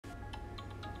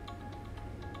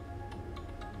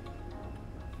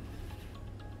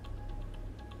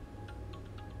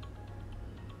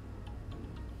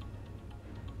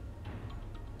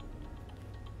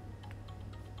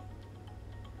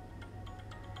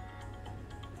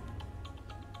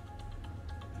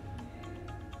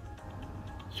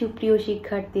সুপ্রিয়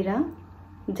শিক্ষার্থীরা,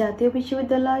 জাতীয়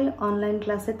বিশ্ববিদ্যালয় অনলাইন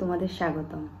ক্লাসে তোমাদের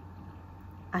স্বাগতম।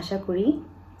 আশা করি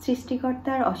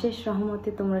সৃষ্টিকর্তার অশেষ রহমতে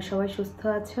তোমরা সবাই সুস্থ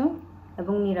আছো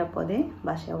এবং নিরাপদে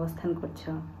বাসায় অবস্থান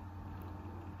করছো।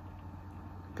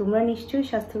 তোমরা নিশ্চয়ই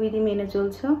স্বাস্থ্যবিধি মেনে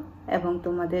চলছো এবং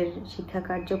তোমাদের শিক্ষা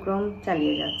কার্যক্রম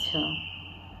চালিয়ে যাচ্ছ।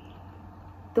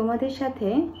 তোমাদের সাথে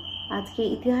আজকে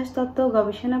ইতিহাস তত্ত্ব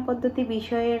গবেষণা পদ্ধতি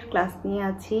বিষয়ের ক্লাস নিয়ে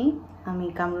আছি আমি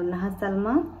কামরুন নাহার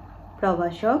সালমা,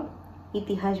 প্রভাষক,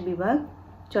 ইতিহাস বিভাগ,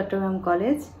 চট্টগ্রাম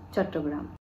কলেজ, চট্টগ্রাম।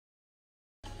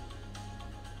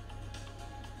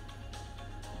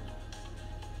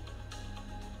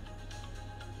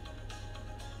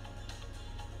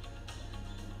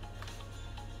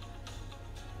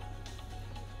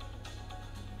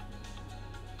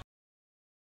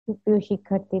 সুপ্রিয়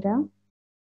শিক্ষার্থীরা,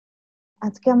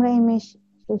 আজকে আমরা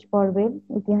শেষ পর্বের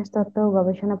ইতিহাস তত্ত্ব ও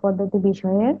গবেষণা পদ্ধতি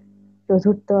বিষয়ের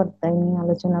চতুর্থ অধ্যায় নিয়ে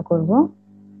আলোচনা করব।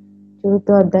 চতুর্থ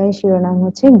অধ্যায়ের শিরোনাম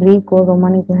হচ্ছে গ্রিক ও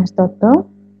রোমান ইতিহাস তত্ত্ব।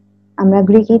 আমরা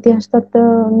গ্রিক ইতিহাস তত্ত্ব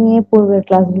নিয়ে পূর্বের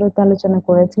ক্লাসগুলোতে আলোচনা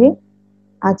করেছি।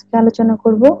 আজকে আলোচনা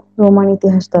করব রোমান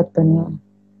ইতিহাস তত্ত্ব নিয়ে।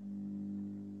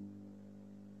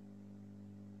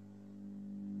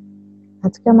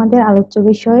 আজকে আমাদের আলোচ্য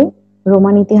বিষয়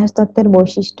রোমান ইতিহাস তত্ত্বের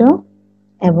বৈশিষ্ট্য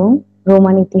এবং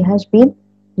রোমান ইতিহাসবিদ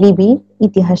লিবির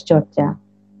ইতিহাস চর্চা।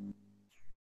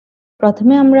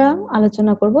 প্রথমে আমরা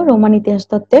আলোচনা করব রোমান ইতিহাস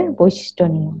তত্ত্বের বৈশিষ্ট্য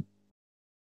নিয়ে।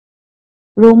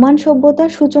 রোমান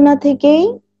সভ্যতার সূচনা থেকেই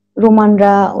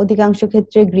রোমানরা অধিকাংশ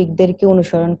ক্ষেত্রে গ্রিকদেরকে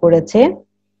অনুসরণ করেছে।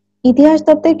 ইতিহাস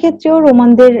তত্ত্বের ক্ষেত্রেও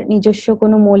রোমানদের নিজস্ব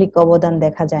কোনো মৌলিক অবদান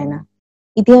দেখা যায় না।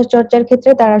 ইতিহাস চর্চার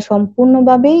ক্ষেত্রে তারা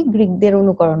সম্পূর্ণভাবেই গ্রিকদের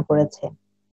অনুকরণ করেছে।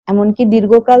 এমনকি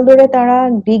দীর্ঘকাল ধরে তারা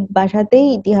গ্রিক ভাষাতেই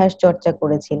ইতিহাস চর্চা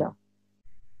করেছিল।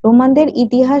 রোমানদের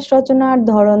ইতিহাস রচনার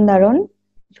ধরন ধারণ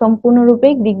সম্পূর্ণরূপে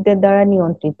গ্রিকদের দ্বারা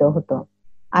নিয়ন্ত্রিত হতো,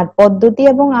 আর পদ্ধতি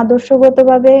এবং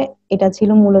আদর্শগতভাবে এটা ছিল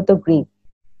মূলত গ্রিক।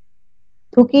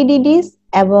 থুকিডিডিস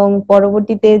এবং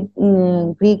পরবর্তীতে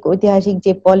গ্রিক ঐতিহাসিক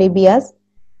যে পলিবিয়াস,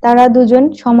 তারা দুজন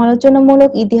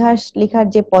সমালোচনামূলক ইতিহাস লেখার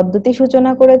যে পদ্ধতি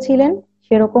সূচনা করেছিলেন,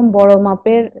 সেরকম বড়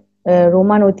মাপের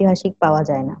রোমান ঐতিহাসিক পাওয়া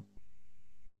যায় না।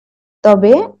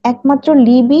 তবে একমাত্র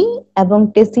লিবি এবং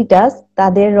টেসিটাস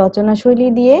তাদের রচনাশৈলী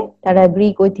দিয়ে তারা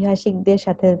গ্রিক ঐতিহাসিকদের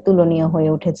সাথে তুলনীয়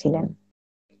হয়ে উঠেছিলেন।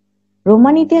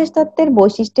 রোমান ইতিহাস তত্ত্বের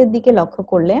বৈশিষ্ট্যের দিকে লক্ষ্য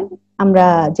করলে আমরা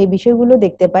যে বিষয়গুলো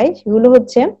দেখতে পাই সেগুলো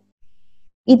হচ্ছে,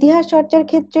 ইতিহাস চর্চার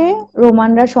ক্ষেত্রে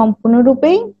রোমানরা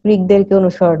সম্পূর্ণরূপেই গ্রিকদেরকে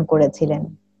অনুসরণ করেছিলেন।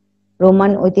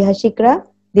 রোমান ঐতিহাসিকরা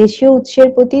দেশীয় উৎসের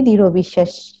প্রতি দৃঢ়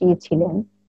বিশ্বাসী ছিলেন।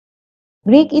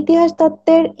 গ্রিক ইতিহাস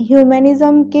তত্ত্বের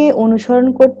হিউম্যানিজমকে অনুসরণ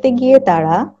করতে গিয়ে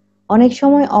তারা অনেক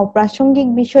সময় অপ্রাসঙ্গিক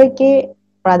বিষয়কে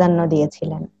প্রাধান্য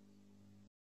দিয়েছিলেন।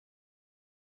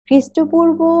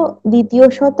 খ্রিস্টপূর্ব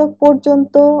 2য় শতক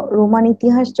পর্যন্ত রোমান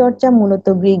ইতিহাস চর্চা মূলত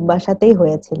গ্রিক ভাষাতেই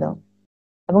হয়েছিল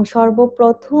এবং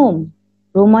সর্বপ্রথম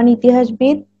রোমান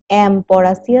ইতিহাসবিদ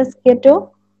পরাসিয়াস কেটো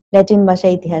ল্যাটিন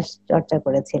ভাষায় ইতিহাস চর্চা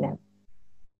করেছিলেন।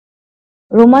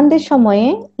 রোমানদের সময়ে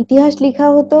ইতিহাস লেখা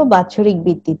হতো বাৎসরিক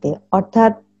ভিত্তিতে,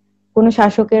 অর্থাৎ কোন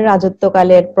শাসকের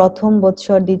রাজত্বকালের প্রথম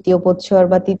বৎসর, দ্বিতীয় বৎসর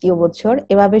বা তৃতীয় বৎসর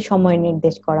এভাবে সময়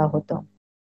নির্দেশ করা হতো।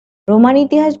 রোমান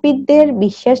ইতিহাসবিদদের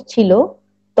বিশ্বাস ছিল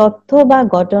তথ্য বা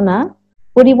ঘটনা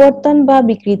পরিবর্তন বা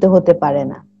বিকৃত হতে পারে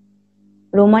না।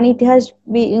 রোমান ইতিহাস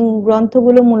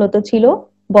গ্রন্থগুলো মূলত ছিল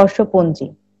বর্ষপঞ্জি,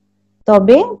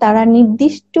 তবে তারা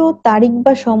নির্দিষ্ট তারিখ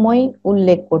বা সময়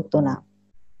উল্লেখ করত না।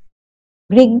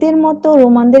 গ্রিকদের মতো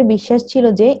রোমানদের বিশ্বাস ছিল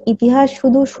যে ইতিহাস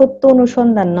শুধু সত্য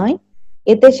অনুসন্ধান নয়,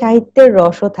 এতে সাহিত্যের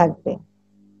রসও থাকবে।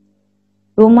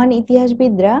 রোমান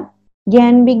ইতিহাসবিদরা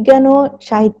জ্ঞান বিজ্ঞান ও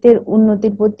সাহিত্যের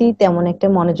উন্নতির প্রতি তেমন একটা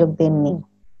মনোযোগ দেননি।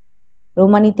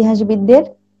 রোমান ইতিহাসবিদদের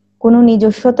কোনো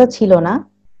নিজস্বতা ছিল না।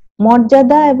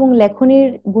 মর্যাদা এবং লেখনীর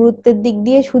গুরুত্বের দিক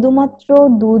দিয়ে শুধুমাত্র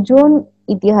দুজন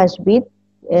ইতিহাসবিদ,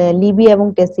 লিবি এবং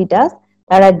টেসিটাস,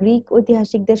 তারা গ্রিক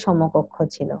ঐতিহাসিকদের সমকক্ষ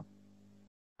ছিল।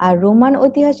 আর রোমান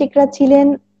ঐতিহাসিকরা ছিলেন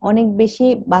অনেক বেশি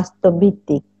বাস্তব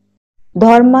ভিত্তিক।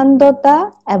 ধর্মান্ধতা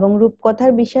এবং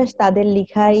রূপকথার বিশ্বাস তাদের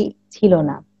লেখায় ছিল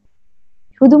না।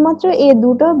 শুধুমাত্র এই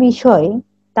দুটো বিষয়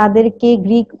তাদেরকে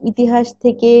গ্রিক ইতিহাস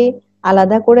থেকে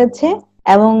আলাদা করেছে,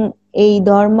 এবং এই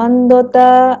ধর্মান্ধতা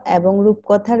এবং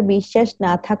রূপকথার বিশ্বাস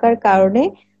না থাকার কারণে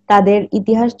তাদের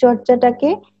ইতিহাস চর্চাটাকে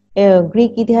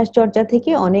গ্রিক ইতিহাস চর্চা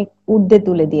থেকে অনেক ঊর্ধ্বে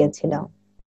তুলে দিয়েছিল।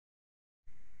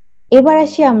 এবার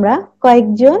আসি আমরা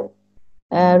কয়েকজন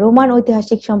রোমান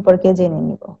ঐতিহাসিক সম্পর্কে জেনে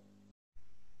নিব।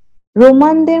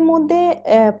 রোমানদের মধ্যে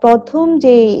প্রথম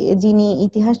যিনি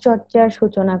ইতিহাস চর্চার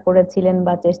সূচনা করেছিলেন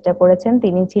বা চেষ্টা করেছেন,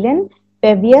 তিনি ছিলেন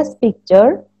ফেভিয়াস পিকচার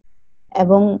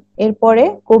এবং এরপরে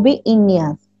কবি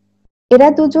ইন্নিয়াস। এরা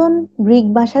দুজন গ্রিক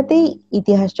ভাষাতেই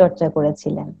ইতিহাস চর্চা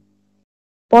করেছিলেন।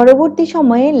 পরবর্তী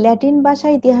সময়ে ল্যাটিন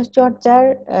ভাষায় ইতিহাস চর্চার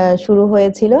শুরু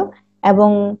হয়েছিল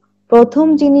এবং প্রথম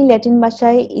যিনি ল্যাটিন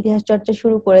ভাষায় ইতিহাস চর্চা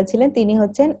শুরু করেছিলেন তিনি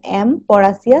হচ্ছেন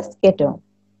পরাসিয়াস কেটো।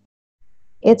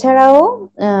 এছাড়াও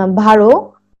ভারো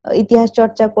ইতিহাস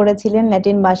চর্চা করেছিলেন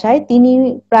ল্যাটিন ভাষায়। তিনি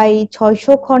প্রায়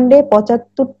 600 খণ্ডে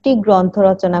 75টি গ্রন্থ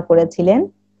রচনা করেছিলেন।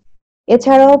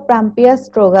 এছাড়াও পাম্পিয়াস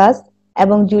স্ট্রোগাস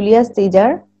এবং জুলিয়াস সিজার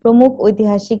প্রমুখ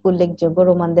ঐতিহাসিক উল্লেখযোগ্য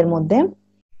রোমানদের মধ্যে।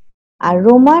 আর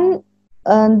রোমান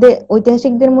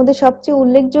ঐতিহাসিকদের মধ্যে সবচেয়ে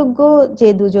উল্লেখযোগ্য যে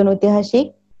দুজন ঐতিহাসিক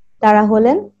তারা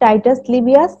হলেন টাইটাস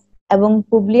লিবিয়াস এবং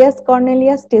পুবলিয়াস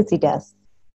কর্নেলিয়াস টেসিটাস।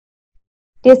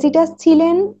 টেসিটাস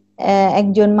ছিলেন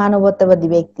একজন মানবতাবাদী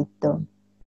ব্যক্তিত্ব।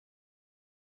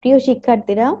 প্রিয়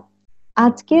শিক্ষার্থীরা,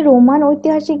 আজকে রোমান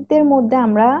ঐতিহাসিকদের মধ্যে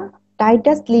আমরা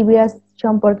টাইটাস লিবিয়াস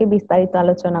সম্পর্কে বিস্তারিত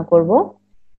আলোচনা করব।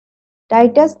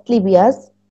 টাইটাস লিবিয়াস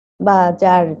বা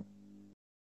যার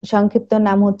সংক্ষিপ্ত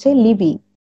নাম হচ্ছে লিবি,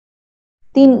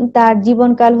 তার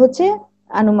জীবনকাল হচ্ছে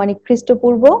আনুমানিক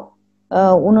খ্রিস্টপূর্ব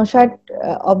 59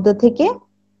 অব্দ থেকে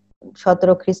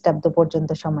 17 খ্রিস্টাব্দ পর্যন্ত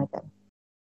সময়কাল।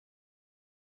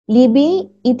 লিবি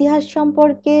ইতিহাস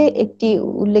সম্পর্কে একটি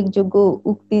উল্লেখযোগ্য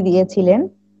উক্তি দিয়েছিলেন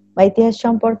বা ইতিহাস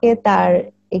সম্পর্কে তার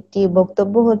একটি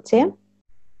বক্তব্য হচ্ছে,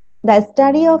 "The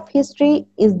study of history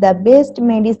is the best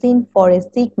medicine for a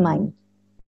sick mind.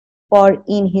 For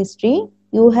in history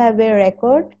you have a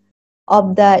record of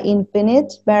the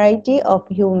infinite variety of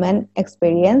human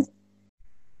experience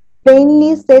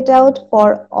plainly set out for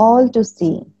all to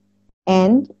see,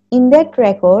 and in that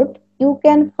record you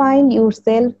can find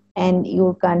yourself and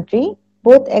your country,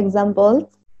 both examples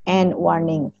and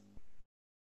warnings.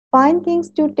 Fine things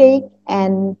to take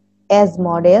and as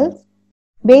models,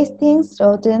 base things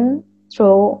written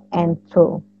through and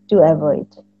through to avoid."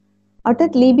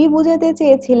 অর্থাৎ লিবি বোঝাতে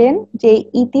চেয়েছিলেন যে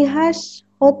ইতিহাস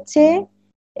হচ্ছে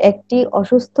একটি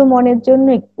অসুস্থ মনের জন্য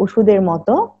ওষুধের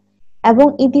মতো, এবং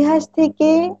ইতিহাস থেকে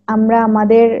আমরা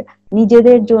আমাদের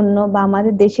নিজেদের জন্য বা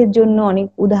আমাদের দেশের জন্য অনেক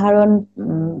উদাহরণ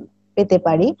পেতে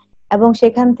পারি, এবং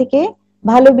সেখান থেকে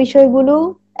ভালো বিষয়গুলো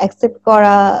অ্যাকসেপ্ট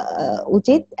করা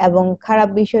উচিত এবং খারাপ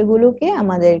বিষয়গুলোকে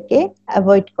আমাদেরকে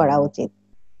অ্যাভয়েড করা উচিত।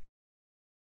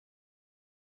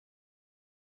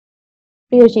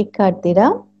 প্রিয় শিক্ষার্থীরা,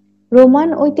 রোমান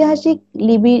ঐতিহাসিক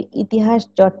লিবির ইতিহাস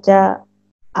চর্চা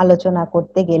আলোচনা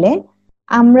করতে গেলে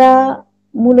আমরা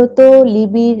মূলত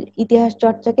লিবির ইতিহাস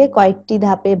চর্চাকে কয়েকটি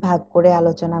ধাপে ভাগ করে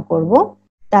আলোচনা করব।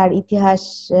 তার ইতিহাস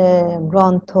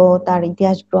গ্রন্থ, তার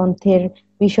ইতিহাস গ্রন্থের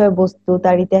বিষয়বস্তু,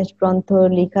 তার ইতিহাস গ্রন্থ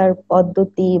লেখার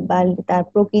পদ্ধতি বা তার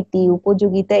প্রকৃতি,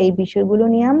 উপযোগিতা, এই বিষয়গুলো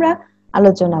নিয়ে আমরা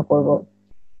আলোচনা করব।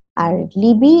 আর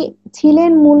লিবি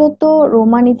ছিলেন মূলত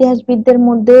রোমান ইতিহাসবিদদের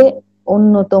মধ্যে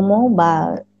অন্যতম বা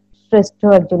শ্রেষ্ঠ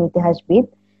একজন ইতিহাসবিদ।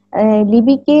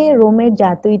 লিবিকে রোমের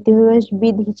জাতীয়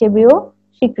ইতিহাসবিদ হিসেবেও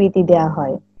স্বীকৃতি দেওয়া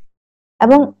হয়,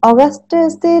 এবং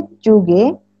অগাস্টাসের যুগে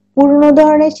পূর্ণ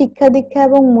ধরনের শিক্ষা দীক্ষা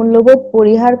এবং মূল্যবোধ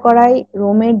পরিহার করায়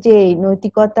রোমের যে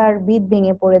নৈতিকতার ভিত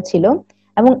ভেঙে পড়েছিল,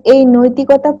 এবং এই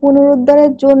নৈতিকতা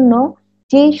পুনরুদ্ধারের জন্য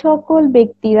যেই সকল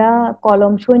ব্যক্তিরা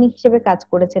কলম সৈনিক হিসেবে কাজ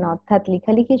করেছেন অর্থাৎ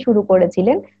লেখালেখি শুরু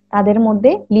করেছিলেন তাদের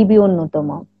মধ্যে লিবি অন্যতম।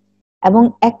 এবং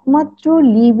একমাত্র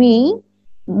লিবি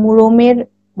রোমের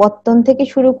পত্তন থেকে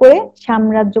শুরু করে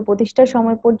সাম্রাজ্য প্রতিষ্ঠার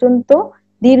সময় পর্যন্ত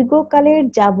দীর্ঘকালের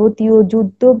যাবতীয়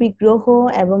যুদ্ধ বিগ্রহ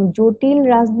এবং জটিল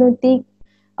রাজনৈতিক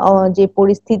যে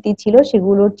পরিস্থিতি ছিল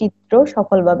সেগুলোর চিত্র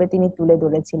সফলভাবে তিনি তুলে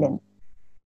ধরেছিলেন।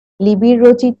 লিবির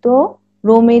রচিত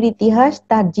রোমের ইতিহাস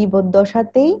তার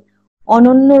জীবদ্দশাতেই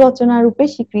অনন্য রচনা রূপে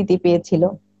স্বীকৃতি পেয়েছিল,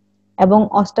 এবং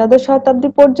অষ্টাদশ শতাব্দী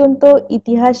পর্যন্ত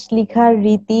ইতিহাস লিখার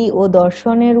রীতি ও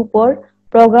দর্শনের উপর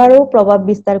প্রগাঢ় প্রভাব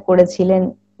বিস্তার করেছিলেন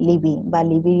লিবি বা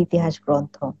লিবির ইতিহাস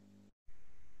গ্রন্থ।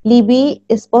 লিবি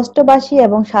স্পষ্টভাষী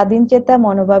এবং স্বাধীনচেতা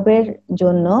মনোভাবের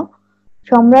জন্য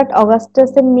সম্রাট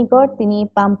অগাস্টাসের নিকট তিনি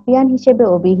পাম্পিয়ান হিসেবে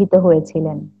অভিহিত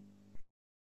হয়েছিলেন।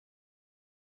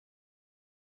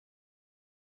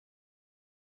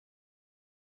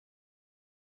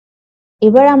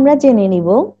 এবার আমরা জেনে নিব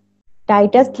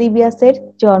টাইটাস লিবিয়াসের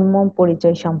জন্ম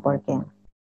পরিচয় সম্পর্কে।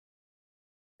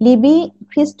 লিবি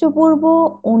খ্রিস্টপূর্ব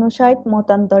 59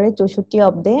 মতান্তরে 64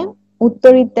 অব্দে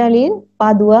উত্তর ইতালির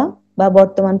পাদুয়া বা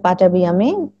বর্তমান পাটাবিয়ামে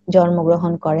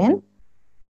জন্মগ্রহণ করেন।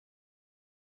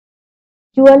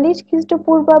 44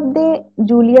 খ্রিস্টপূর্বাব্দে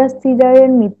জুলিয়াস সিজারের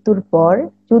মৃত্যুর পর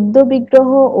যুদ্ধ বিগ্রহ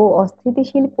ও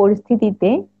অস্থিতিশীল পরিস্থিতিতে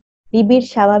লিবির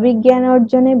স্বাভাবিক জ্ঞান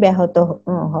অর্জনে ব্যাহত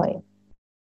হয়।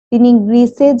 তিনি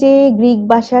গ্রিসে যে গ্রিক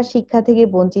ভাষার শিক্ষা থেকে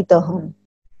বঞ্চিত হন।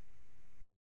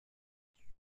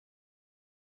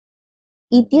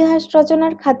 ইতিহাস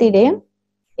রচনার খাতিরে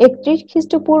 31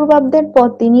 খ্রিস্টপূর্বাব্দের পর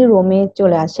তিনি রোমে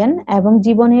চলে আসেন এবং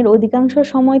জীবনের অধিকাংশ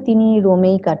সময় তিনি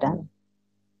রোমেই কাটান।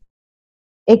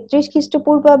 31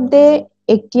 খ্রিস্টপূর্বাব্দে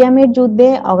একটিয়ামের যুদ্ধে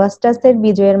অগাস্টাসের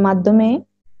বিজয়ের মাধ্যমে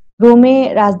রোমে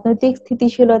রাজনৈতিক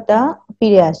স্থিতিশীলতা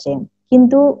ফিরে আসে,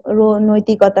 কিন্তু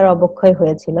নৈতিকতার অবক্ষয়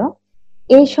হয়েছিল।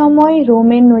 এই সময়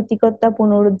রোমের নৈতিকতা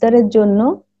পুনরুদ্ধারের জন্য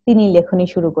তিনি লেখনী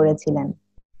শুরু করেছিলেন।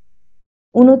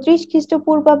 29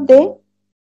 খ্রিস্টপূর্বাব্দে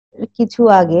কিছু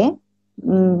আগে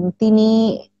তিনি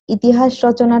ইতিহাস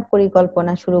রচনার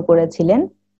পরিকল্পনা শুরু করেছিলেন।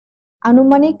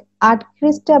 আনুমানিক 8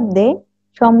 খ্রিস্টাব্দে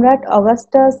সম্রাট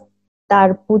অগাস্টাস তার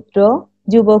পুত্র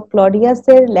যুবক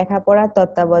ক্লডিয়াসের লেখাপড়ার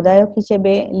তত্ত্বাবধায়ক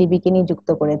হিসেবে লিবিকে নিযুক্ত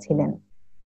করেছিলেন।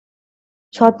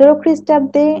 17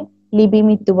 খ্রিস্টাব্দে লিবি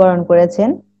মৃত্যুবরণ করেছেন।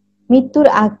 মৃত্যুর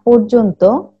আগ পর্যন্ত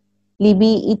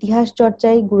লিবি ইতিহাস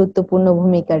চর্চায় গুরুত্বপূর্ণ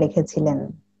ভূমিকা রেখেছিলেন।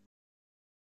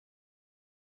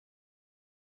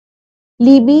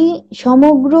 লিবি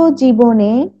সমগ্র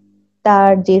জীবনে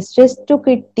তার যে শ্রেষ্ঠ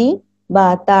কীর্তি বা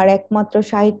তার একমাত্র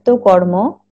সাহিত্য কর্ম,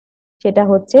 সেটা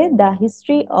হচ্ছে the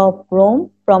history of Rome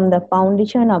from the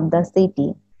foundation of the city.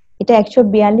 এটা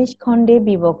 142 খণ্ডে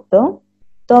বিভক্ত,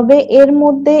 তবে এর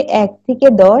মধ্যে 1 থেকে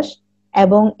 10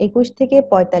 এবং 21 থেকে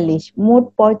 45 মোট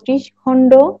 35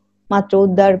 খণ্ড মাত্র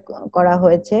উদ্ধার করা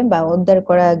হয়েছে বা উদ্ধার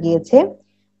করা গিয়েছে।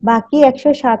 বাকি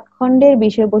 107 খণ্ডের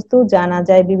বিষয়বস্তু জানা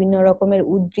যায় বিভিন্ন রকমের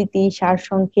উদ্ধৃতি,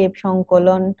 সারসংক্ষেপ,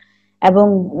 সংকলন এবং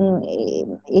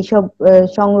এইসব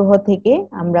সংগ্রহ থেকে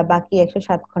আমরা বাকি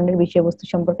 107 খণ্ডের বিষয়বস্তু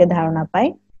সম্পর্কে ধারণা পাই।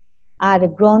 আর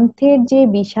গ্রন্থের যে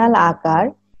বিশাল আকার,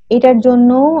 এটার জন্য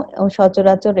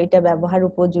সচরাচর এটা ব্যবহার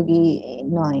উপযোগী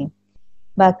নয়।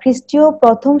 বা খ্রিস্টীয়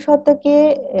প্রথম শতকে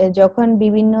যখন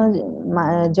বিভিন্ন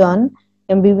জন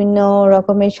বিভিন্ন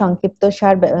রকমের সংক্ষিপ্ত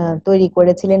সার তৈরি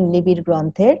করেছিলেন লিবির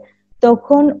গ্রন্থের,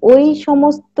 তখন ওই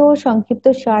সমস্ত সংক্ষিপ্ত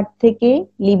সার থেকে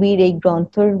লিবির এই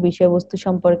গ্রন্থের বিষয়বস্তু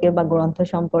সম্পর্কে বা গ্রন্থ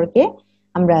সম্পর্কে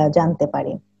আমরা জানতে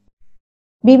পারি।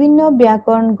 বিভিন্ন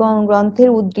ব্যাকরণ গ্রন্থের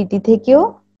উদ্ধৃতি থেকেও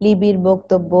লিবির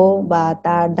বক্তব্য বা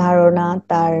তার ধারণা,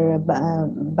 তার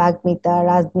বাগ্মিতা,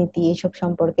 রাজনীতি এসব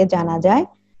সম্পর্কে জানা যায়।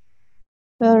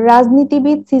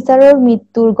 রাজনীতিবিদ সিসারোর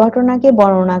মৃত্যুর ঘটনাকে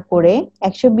বর্ণনা করে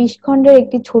 120 খণ্ডের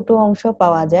একটি ছোট অংশ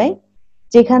পাওয়া যায়,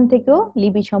 যেখান থেকেও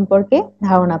লিবি সম্পর্কে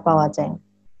ধারণা পাওয়া যায়।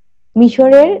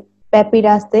 মিশরের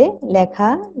প্যাপিরাসে লেখা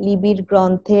লিবির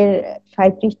গ্রন্থের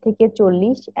 37 থেকে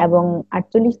 40 এবং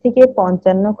 48 থেকে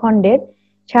 55 খণ্ডের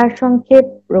সারসংক্ষেপ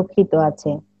রক্ষিত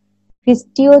আছে।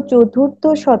 খ্রিস্টীয় 4র্থ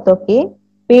শতকে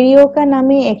পেরিওকা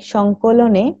নামে এক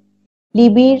সংকলনে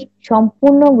লিবির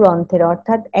সম্পূর্ণ গ্রন্থের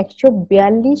অর্থাৎ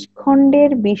 142 খণ্ডের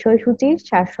বিষয়সূচির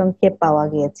সারসংক্ষেপ পাওয়া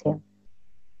গিয়েছে।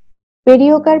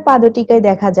 পেরিওকার পাদটিকায়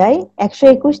দেখা যায়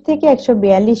 121 থেকে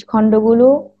 142 খণ্ডগুলো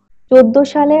 14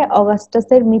 সালে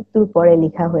অগাস্টাসের মৃত্যুর পরে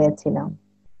লেখা হয়েছিল।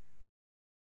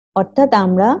 অর্থাৎ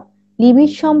আমরা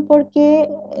লিবির সম্পর্কে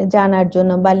জানার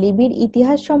জন্য বা লিবির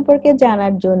ইতিহাস সম্পর্কে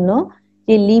জানার জন্য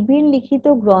যে লিবির লিখিত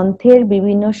গ্রন্থের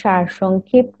বিভিন্ন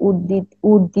সারসংক্ষেপ,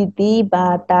 উদ্ধৃতি বা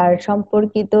তার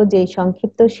সম্পর্কিত যে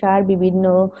সংক্ষিপ্ত সার বিভিন্ন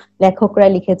লেখকরা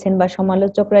লিখেছেন বা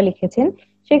সমালোচকরা লিখেছেন,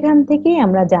 সেখান থেকেই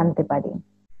আমরা জানতে পারি।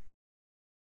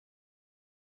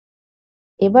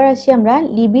 এবার আসি আমরা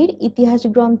লিবির ইতিহাস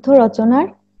গ্রন্থ রচনার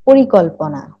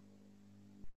পরিকল্পনা।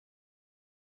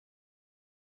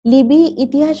 লিবি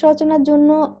ইতিহাস রচনার জন্য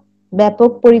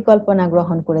ব্যাপক পরিকল্পনা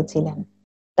গ্রহণ করেছিলেন।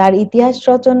 তার ইতিহাস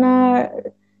রচনার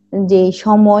যে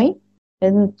সময়,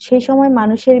 সে সময়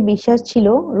মানুষের বিশ্বাস ছিল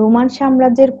রোমান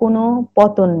সাম্রাজ্যের কোনো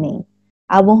পতন নেই,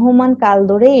 আবহমান কাল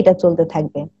ধরে এটা চলতে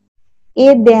থাকবে। এ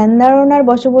ধ্যান ধারণার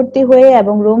বশবর্তী হয়ে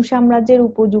এবং রোম সাম্রাজ্যের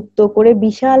উপযুক্ত করে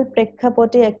বিশাল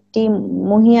প্রেক্ষাপটে একটি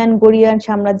মহিয়ান গরিয়ান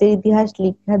সাম্রাজ্যের ইতিহাস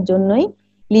লেখার জন্যই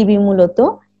লিবি মূলত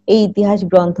এই ইতিহাস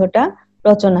গ্রন্থটা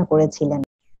রচনা করেছিলেন।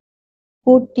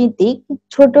 কূটনীতিক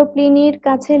ছোট প্লিনির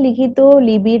কাছে লিখিত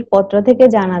লিবির পত্র থেকে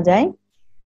জানা যায়,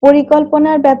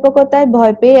 পরিকল্পনার ব্যাপকতায়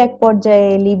ভয় পেয়ে এক পর্যায়ে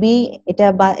লিবি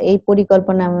এই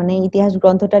পরিকল্পনা মানে ইতিহাস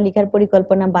গ্রন্থটা লেখার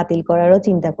পরিকল্পনা বাতিল করারও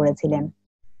চিন্তা করেছিলেন।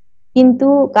 কিন্তু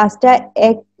কাজটা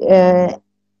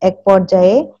এক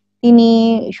পর্যায়ে তিনি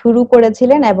শুরু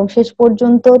করেছিলেন এবং শেষ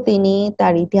পর্যন্ত তিনি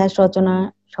তার ইতিহাস রচনা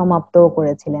সমাপ্তও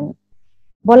করেছিলেন।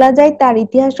 বলা যায় তার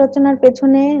ইতিহাস রচনার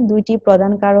পেছনে 2টি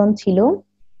প্রধান কারণ ছিল।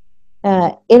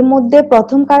 এর মধ্যে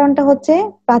প্রথম কারণটা হচ্ছে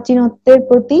প্রাচীনত্বের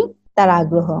প্রতি তার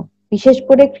আগ্রহ, বিশেষ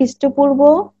করে খ্রিস্টপূর্ব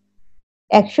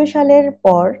 100 সালের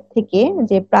পর থেকে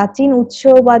যে প্রাচীন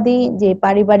উৎসবাদী যে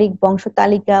পারিবারিক বংশ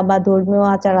তালিকা বা ধর্মীয়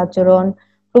আচার আচরণ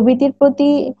প্রভৃতির প্রতি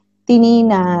তিনি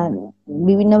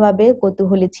বিভিন্নভাবে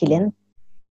কৌতূহলী ছিলেন।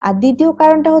 আর দ্বিতীয়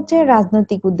কারণটা হচ্ছে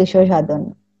রাজনৈতিক উদ্দেশ্য সাধন।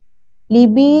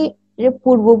 লিবি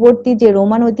পূর্ববর্তী যে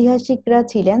রোমান ঐতিহাসিকরা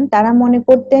ছিলেন, তারা মনে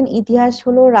করতেন ইতিহাস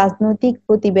হলো রাজনৈতিক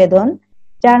প্রতিবেদন,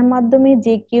 যার মাধ্যমে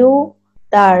যে কেউ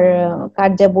তার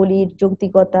কার্যাবলীর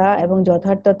যৌক্তিকতা এবং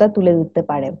যথার্থতা তুলে ধরতে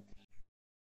পারে।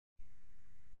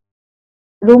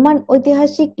 রোমান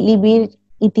ঐতিহাসিক লিবির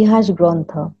ইতিহাস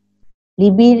গ্রন্থ।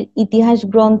 লিবির ইতিহাস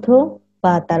গ্রন্থ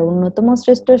বা তার অন্যতম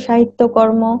শ্রেষ্ঠ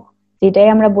সাহিত্যকর্ম যেটাই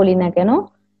আমরা বলি না কেন,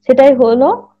 সেটাই হলো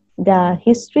the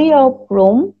history of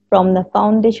Rome from the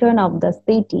foundation of the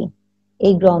city.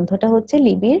 এই গ্রন্থটা হচ্ছে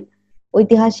লিবির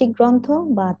ঐতিহাসিক গ্রন্থ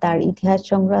বা তার ইতিহাস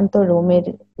সংক্রান্ত, রোমের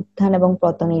উত্থান এবং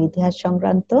পতনের ইতিহাস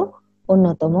সংক্রান্ত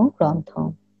অন্যতম গ্রন্থ।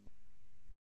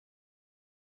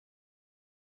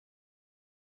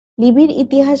 লিবির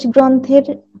ইতিহাস গ্রন্থের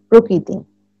প্রকৃতি।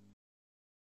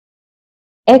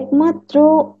 একমাত্র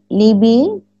লিবি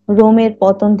রোমের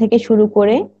পতন থেকে শুরু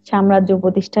করে সাম্রাজ্য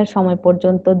প্রতিষ্ঠার সময়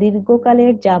পর্যন্ত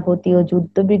দীর্ঘকালের যাবতীয়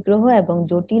যুদ্ধ বিগ্রহ এবং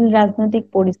জটিল রাজনৈতিক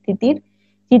পরিস্থিতির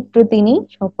চিত্র তিনি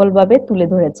সফলভাবে তুলে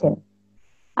ধরেছেন।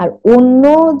 আর অন্য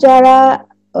যারা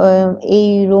এই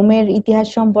রোমের ইতিহাস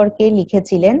সম্পর্কে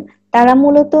লিখেছিলেন, তারা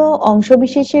মূলত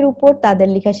অংশবিশেষের উপর তাদের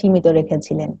লেখা সীমিত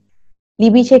রেখেছিলেন।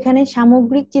 লিবি সেখানে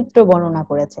সামগ্রিক চিত্র বর্ণনা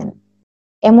করেছেন।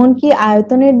 এমনকি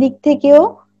আয়তনের দিক থেকেও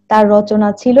তার রচনা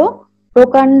ছিল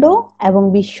প্রকাণ্ড এবং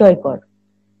বিস্ময়কর।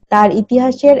 তার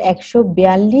ইতিহাসের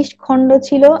 142 খণ্ড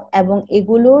ছিল এবং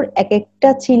এগুলোর এক একটা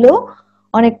ছিল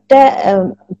অনেকটা,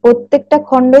 প্রত্যেকটা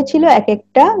খণ্ড ছিল এক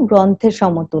একটা গ্রন্থের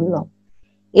সমতুল্য।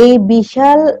 এই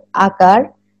বিশাল আকার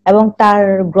এবং তার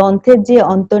গ্রন্থের যে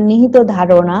অন্তর্নিহিত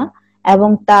ধারণা এবং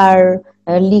তার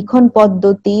লিখন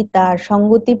পদ্ধতি, তার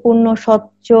সঙ্গতিপূর্ণ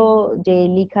স্বচ্ছ যে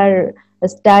লিখার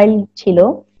স্টাইল ছিল,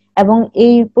 এবং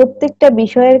এই প্রত্যেকটা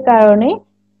বিষয়ের কারণে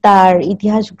তার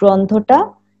ইতিহাস গ্রন্থটা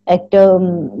একটা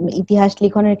ইতিহাস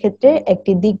লিখনের ক্ষেত্রে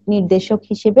একটি দিক নির্দেশক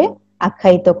হিসেবে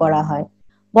আখ্যায়িত করা হয়।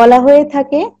 বলা হয়ে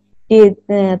থাকে যে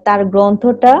তার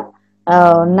গ্রন্থটা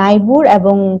নাইবুর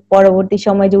এবং পরবর্তী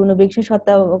সময়ে যে ঊনবিংশ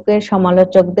শতকের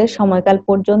সমালোচকদের সময়কাল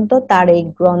পর্যন্ত তার এই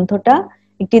গ্রন্থটা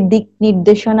একটি দিক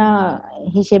নির্দেশনা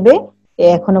হিসেবে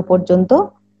এখনো পর্যন্ত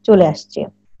চলে আসছে।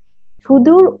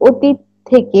 সুদূর অতীত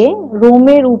থেকে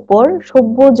রোমের উপর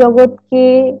সভ্য জগৎকে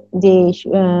যে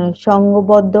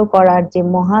সংঘবদ্ধ করার যে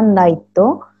মহান দায়িত্ব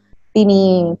তিনি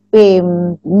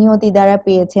নিয়তি দ্বারা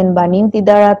পেয়েছেন বা নিয়তি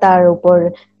দ্বারা তার উপর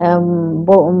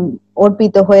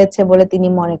অর্পিত হয়েছে বলে তিনি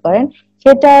মনে করেন,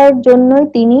 সেটার জন্যই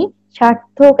তিনি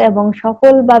সার্থক এবং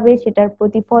সফলভাবে সেটার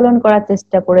প্রতিফলন করার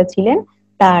চেষ্টা করেছিলেন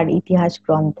তার ইতিহাস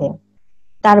গ্রন্থে।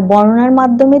 তার বর্ণনার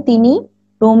মাধ্যমে তিনি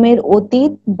রোমের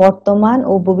অতীত, বর্তমান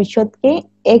ও ভবিষ্যৎকে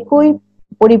একই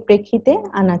পরিপ্রেক্ষিতে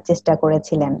আনার চেষ্টা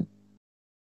করেছিলেন।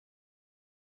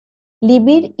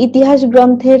 লিবির ইতিহাস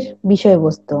গ্রন্থের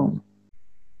বিষয়বস্তু।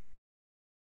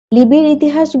 লিবির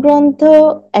ইতিহাস গ্রন্থ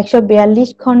 142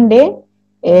 খণ্ডে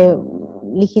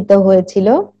লিখিত হয়েছিল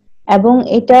এবং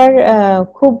এটার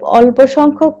খুব অল্প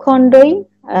সংখ্যক খণ্ডই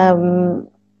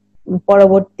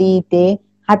পরবর্তীতে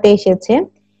হাতে এসেছে।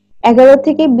 11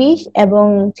 থেকে 20 এবং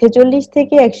 46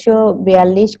 থেকে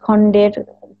 142 খণ্ডের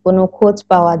কোনো খোঁজ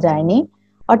পাওয়া যায়নি।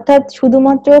 অর্থাৎ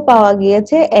শুধুমাত্র পাওয়া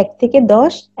গিয়েছে 1 থেকে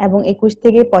 10 এবং 21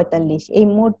 থেকে 45, এই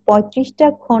মোট 35টা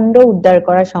খণ্ড উদ্ধার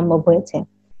করা সম্ভব হয়েছে।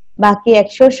 বাকি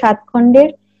 107 খণ্ডের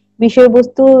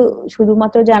বিষয়বস্তু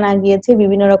শুধুমাত্র জানা গিয়েছে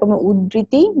বিভিন্ন রকমের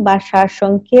উদ্ধৃতি বা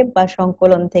সারসংক্ষেপ বা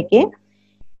সংকলন থেকে।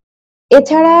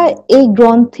 এছাড়া এই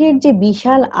গ্রন্থের যে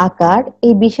বিশাল আকার,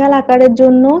 এই বিশাল আকারের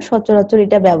জন্য সচরাচর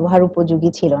এটা ব্যবহার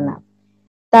উপযোগী ছিল না।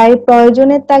 তাই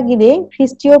প্রয়োজনের তাগিদে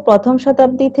খ্রিস্টীয় প্রথম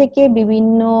শতাব্দী থেকে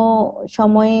বিভিন্ন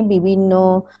সময়ে বিভিন্ন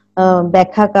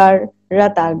ব্যাখ্যাকাররা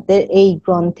তাদের এই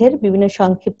গ্রন্থের বিভিন্ন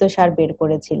সংক্ষিপ্ত সার বের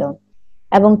করেছিল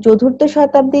এবং চতুর্থ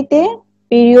শতাব্দীতে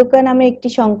পেরিওকা নামে একটি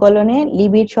সংকলনে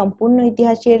লিবির সম্পূর্ণ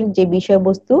ইতিহাসের যে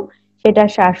বিষয়বস্তু সেটা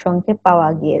সারসংক্ষেপ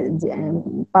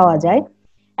পাওয়া যায়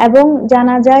এবং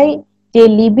জানা যায় যে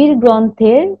লিবির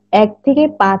গ্রন্থের 1 থেকে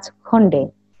 5 খণ্ডে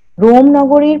রোম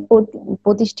নগরীর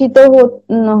প্রতিষ্ঠিত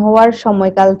হওয়ার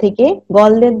সময়কাল থেকে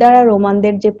গলদের দ্বারা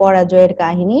রোমানদের যে পরাজয়ের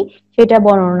কাহিনী সেটা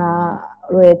বর্ণনা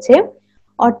রয়েছে।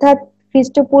 অর্থাৎ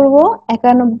খ্রিস্টপূর্ব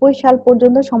 91 সাল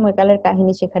পর্যন্ত সময়কালের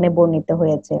কাহিনী সেখানে বর্ণিত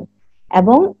হয়েছে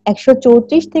এবং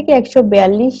 134 থেকে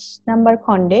 142 নাম্বার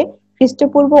খণ্ডে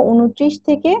খ্রিস্টপূর্ব 29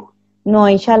 থেকে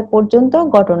 9 সাল পর্যন্ত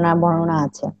ঘটনা বর্ণনা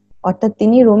আছে। অর্থাৎ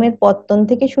তিনি রোমের পত্তন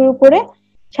থেকে শুরু করে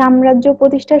সাম্রাজ্য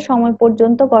প্রতিষ্ঠার সময়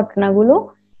পর্যন্ত ঘটনাগুলো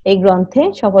এই গ্রন্থে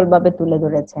সফলভাবে তুলে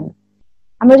ধরেছেন।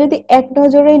 আমরা যদি এক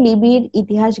নজরে লিবির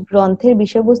ইতিহাস গ্রন্থের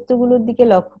বিষয়বস্তুগুলোর দিকে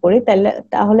লক্ষ্য করি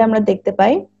তাহলে আমরা দেখতে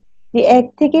পাই যে 1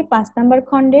 থেকে 5 নাম্বার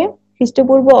খণ্ডে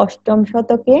খ্রিস্টপূর্ব 8ম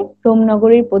শতকে রোম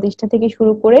নগরীর প্রতিষ্ঠা থেকে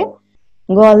শুরু করে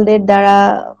গলদের দ্বারা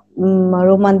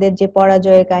রোমানদের যে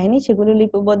পরাজয়ের কাহিনী সেগুলো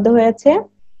লিপিবদ্ধ হয়েছে।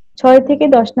 6 থেকে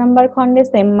 10 নাম্বার খণ্ডে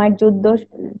সেমমাইট যুদ্ধ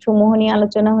সমূহ নিয়ে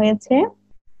আলোচনা হয়েছে।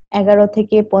 11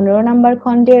 থেকে 15 নাম্বার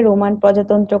খণ্ডে রোমান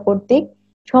প্রজাতন্ত্র কর্তৃক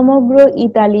সমগ্র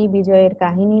ইতালি বিজয়ের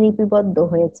কাহিনী লিপিবদ্ধ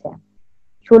হয়েছে।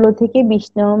 16 থেকে 20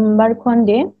 নম্বর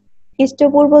খণ্ডে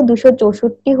খ্রিস্টপূর্ব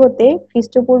 264 হতে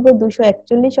খ্রিস্টপূর্ব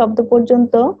 241 অব্দ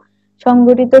পর্যন্ত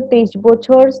সংঘটিত 23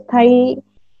 বছর স্থায়ী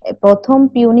প্রথম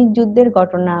পিউনিক যুদ্ধের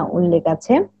ঘটনা উল্লেখ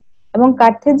আছে এবং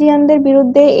কার্থেজিয়ানদের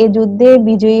বিরুদ্ধে এই যুদ্ধে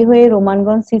বিজয়ী হয়ে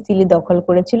রোমানগণ সিসিলি দখল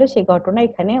করেছিল সে ঘটনা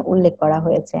এখানে উল্লেখ করা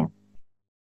হয়েছে।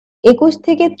 21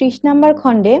 থেকে 30 নম্বর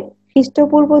খণ্ডে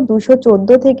খ্রিস্টপূর্ব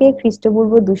 214 থেকে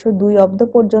খ্রিস্টপূর্ব 202 অব্দ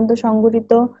পর্যন্ত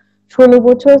সংঘটিত 16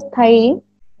 বছর স্থায়ী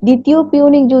দ্বিতীয়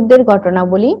পিউনিক যুদ্ধের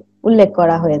ঘটনাবলী উল্লেখ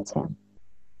করা হয়েছে।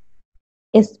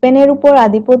 স্পেনের উপর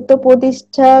আধিপত্য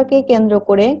প্রতিষ্ঠাকে কেন্দ্র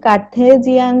করে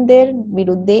কার্থেজিয়ানদের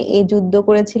বিরুদ্ধে এই যুদ্ধ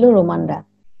করেছিল রোমানরা।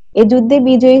 এই যুদ্ধে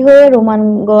বিজয়ী হয়ে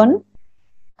রোমানগণ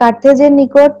কার্থেজের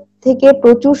নিকট থেকে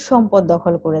প্রচুর সম্পদ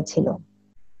দখল করেছিল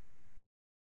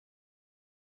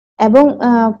এবং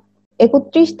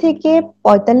 31 থেকে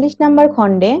 45 নম্বর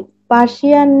খণ্ডে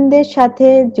পার্সিয়ানদের সাথে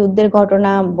যুদ্ধের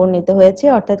ঘটনা বর্ণিত হয়েছে,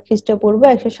 অর্থাৎ খ্রিস্টপূর্ব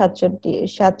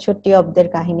 167 অব্দের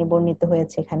কাহিনী বর্ণিত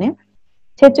হয়েছে এখানে।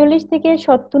 46 থেকে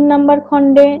 70 নম্বর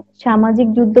খণ্ডে সামাজিক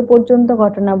যুদ্ধ পর্যন্ত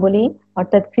ঘটনাবলী,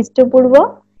 অর্থাৎ খ্রিস্টপূর্ব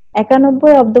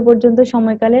 91 অব্দ পর্যন্ত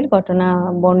সময়কালের ঘটনা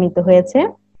বর্ণিত হয়েছে।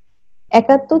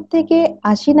 71 থেকে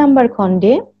 80 নম্বর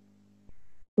খণ্ডে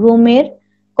রোমের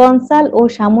কনসাল ও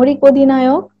সামরিক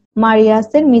অধিনায়ক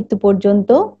মারিয়াসের মৃত্যু পর্যন্ত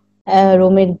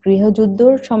রোমের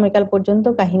গৃহযুদ্ধের সময়কাল পর্যন্ত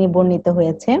কাহিনী বর্ণিত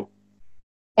হয়েছে।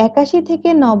 81 থেকে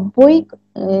 90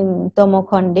 তম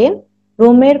খণ্ডে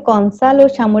রোমের কনসাল ও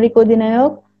সামরিক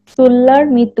অধিনায়ক সুল্লার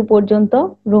মৃত্যু পর্যন্ত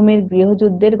রোমের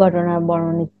গৃহযুদ্ধের ঘটনা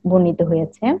বর্ণিত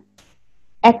হয়েছে।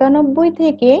 91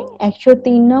 থেকে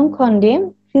 103 নং খণ্ডে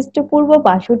খ্রিস্টপূর্ব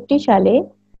 62 সালে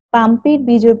পাম্পির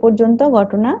বিজয় পর্যন্ত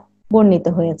ঘটনা বর্ণিত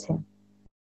হয়েছে।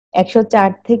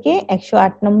 104 থেকে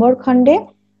 108 নম্বর খণ্ডে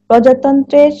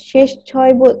প্রজাতন্ত্রের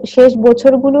শেষ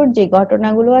বছরগুলোর যে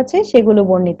ঘটনাগুলো আছে সেগুলো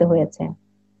বর্ণিত হয়েছে।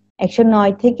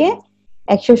 109 থেকে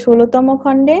 116 তম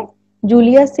খণ্ডে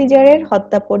জুলিয়াস সিজারের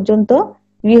হত্যা পর্যন্ত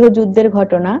গৃহযুদ্ধের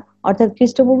ঘটনা, অর্থাৎ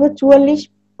খ্রিস্টপূর্ব 44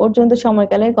 পর্যন্ত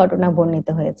সময়কালের ঘটনা বর্ণিত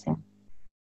হয়েছে।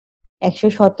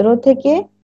 117 থেকে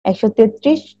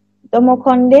 133 তম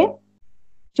খণ্ডে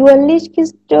 44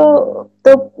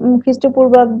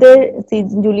 খ্রিস্টপূর্বাব্দের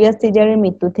জুলিয়াস সিজারের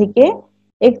মৃত্যু থেকে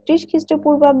 31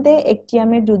 খ্রিস্টপূর্বাব্দে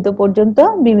একটিয়ামের যুদ্ধ পর্যন্ত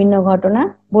বিভিন্ন ঘটনা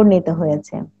বর্ণিত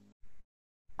হয়েছে।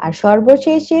 আর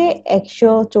সর্বশেষে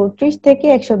 134 থেকে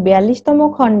 142 তম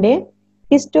খণ্ডে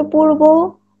খ্রিস্টপূর্ব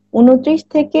 29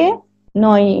 থেকে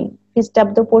 9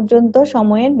 খ্রিস্টাব্দ পর্যন্ত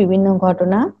সময়ের বিভিন্ন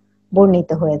ঘটনা বর্ণিত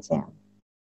হয়েছে।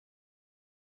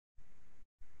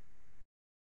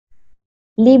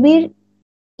 লিবির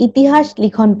ইতিহাস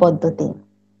লিখন পদ্ধতি।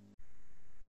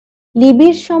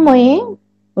 লিবির সময়ে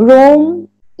রোম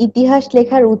ইতিহাস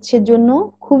লেখার উৎসের জন্য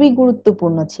খুবই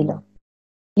গুরুত্বপূর্ণ ছিল।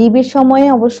 লিবির সময়ে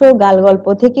অবশ্য গাল গল্প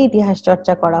থেকে ইতিহাস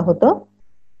চর্চা করা হতো।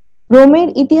 রোমের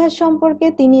ইতিহাস সম্পর্কে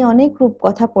তিনি অনেক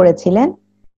রূপকথা পড়েছিলেন,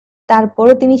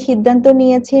 তারপরও তিনি সিদ্ধান্ত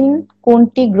নিয়েছেন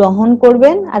কোনটি গ্রহণ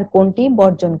করবেন আর কোনটি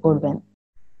বর্জন করবেন।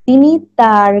 তিনি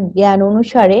তার জ্ঞান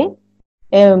অনুসারে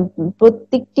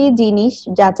প্রত্যেকটি জিনিস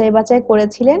যাচাই বাছাই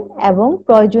করেছিলেন এবং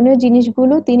প্রয়োজনীয়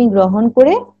জিনিসগুলো তিনি গ্রহণ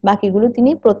করে বাকিগুলো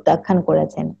তিনি প্রত্যাখ্যান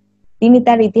করেছেন। তিনি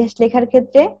তার ইতিহাস লেখার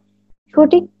ক্ষেত্রে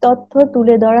সঠিক তথ্য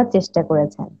তুলে ধরার চেষ্টা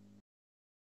করেছেন,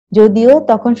 যদিও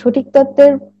তখন সঠিক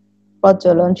তথ্যের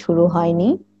প্রচলন শুরু হয়নি।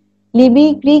 লিবি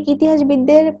গ্রিক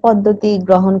ইতিহাসবিদদের পদ্ধতি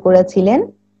গ্রহণ করেছিলেন।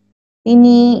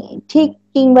 তিনি ঠিক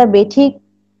কিংবা বেঠিক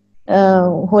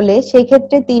হলে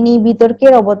সেক্ষেত্রে তিনি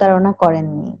বিতর্কের অবতারণা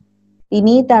করেননি।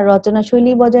 তিনি তার রচনা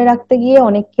শৈলী বজায় রাখতে গিয়ে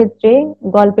অনেক ক্ষেত্রে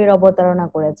গল্পের অবতারণা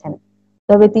করেছেন,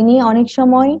 তবে তিনি অনেক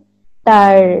সময়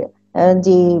তার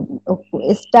যে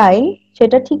স্টাইল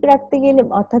সেটা ঠিক রাখতে গেলে,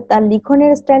 অর্থাৎ তার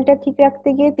লিখনের স্টাইলটা ঠিক রাখতে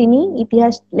গিয়ে তিনি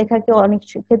ইতিহাস লেখাকে অনেক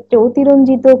ক্ষেত্রে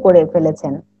অতিরঞ্জিত করে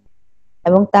ফেলেছেন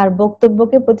এবং তার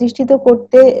বক্তব্যকে প্রতিষ্ঠিত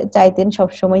করতে চাইতেন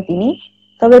সবসময় তিনি,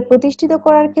 তবে প্রতিষ্ঠিত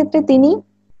করার ক্ষেত্রে তিনি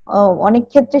অনেক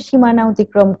ক্ষেত্রে সীমানা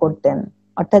অতিক্রম করতেন,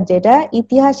 অর্থাৎ যেটা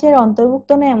ইতিহাসের অন্তর্ভুক্ত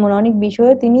না এমন অনেক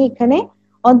বিষয় তিনি এখানে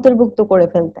অন্তর্ভুক্ত করে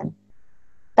ফেলতেন।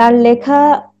 তার লেখা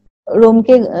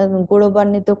রোমকে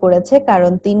গৌরবান্বিত করেছে,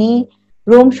 কারণ তিনি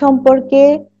রোম সম্পর্কে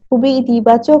খুবই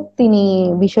ইতিবাচক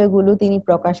বিষয়গুলো তিনি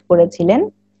প্রকাশ করেছিলেন।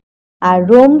 আর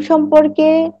রোম সম্পর্কে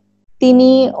তিনি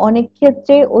অনেক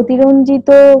ক্ষেত্রে অতিরঞ্জিত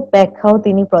ব্যাখ্যাও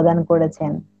তিনি প্রদান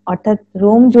করেছেন, অর্থাৎ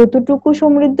রোম যতটুকু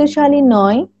সমৃদ্ধশালী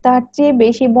নয় তার চেয়ে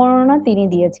বেশি বর্ণনা তিনি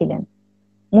দিয়েছিলেন।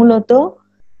 মূলত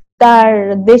তার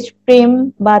দেশপ্রেম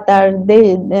বা তার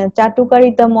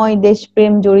চাটুকারিতাময়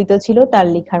দেশপ্রেম জড়িত ছিল তার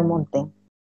লেখার মধ্যে।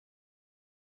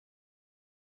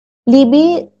 লিবি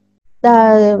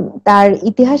তার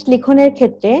ইতিহাস লিখনের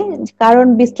ক্ষেত্রে কারণ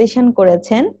বিশ্লেষণ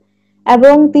করেছেন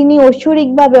এবং তিনি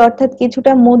ঐশ্বরিকভাবে, অর্থাৎ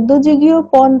কিছুটা মধ্যযুগীয়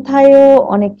পন্থায়ও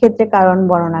অনেক ক্ষেত্রে কারণ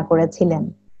বর্ণনা করেছিলেন।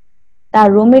 তার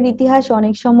রোমের ইতিহাস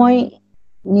অনেক সময়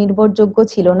নির্ভরযোগ্য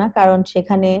ছিল না, কারণ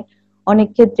সেখানে অনেক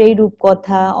ক্ষেত্রেই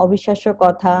রূপকথা, অবিশ্বাস্য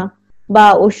কথা বা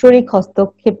ঐশ্বরিক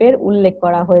হস্তক্ষেপের উল্লেখ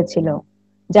করা হয়েছিল,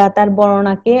 যা তার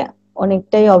বর্ণনাকে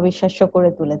অনেকটাই অবিশ্বাস্য করে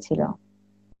তুলেছিল।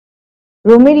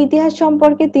 রোমের ইতিহাস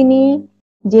সম্পর্কে তিনি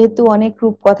যেহেতু অনেক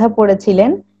রূপকথা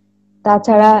পড়েছিলেন,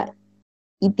 তাছাড়া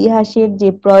ইতিহাসের যে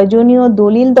প্রয়োজনীয়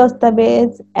দলিল দস্তাবেজ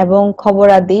এবং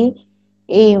খবরাদি,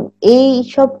 এই এই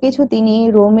সব কিছু তিনি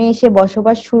রোমে এসে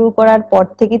বসবাস শুরু করার পর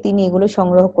থেকে তিনি এগুলো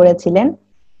সংগ্রহ করেছিলেন।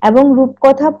 এবং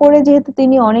রূপকথা পড়ে যেহেতু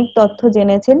তিনি অনেক তথ্য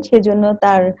জেনেছেন, সেজন্য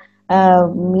তার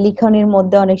লিখনের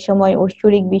মধ্যে অনেক সময়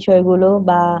ঐশ্বরিক বিষয়গুলো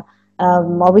বা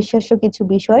অবিশ্বাস্য কিছু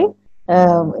বিষয়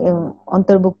আহ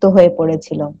অন্তর্ভুক্ত হয়ে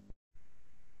পড়েছিল।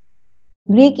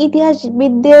 গ্রিক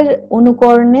ইতিহাসবিদদের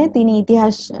অনুকরণে তিনি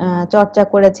ইতিহাস চর্চা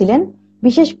করেছিলেন।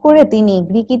 বিশেষ করে তিনি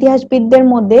গ্রিক ইতিহাসবিদদের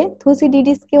মধ্যে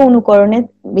থুসিডিডিসকে অনুকরণে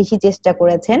বেশি চেষ্টা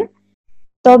করেছেন।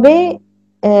 তবে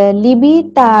লিবি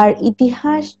তার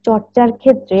ইতিহাস চর্চার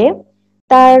ক্ষেত্রে,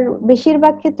 তার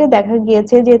বেশিরভাগ ক্ষেত্রে দেখা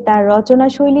গিয়েছে যে তার রচনা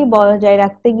শৈলী বজায়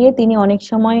রাখতে গিয়ে তিনি অনেক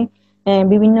সময়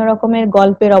বিভিন্ন রকমের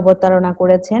গল্পের অবতারণা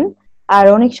করেছেন, আর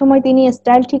অনেক সময় তিনি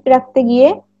স্টাইল ঠিক রাখতে গিয়ে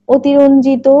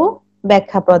অতিরঞ্জিত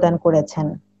ব্যাখ্যা প্রদান করেছেন।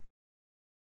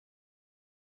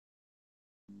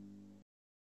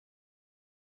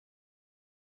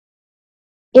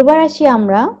 এবার আসি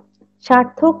আমরা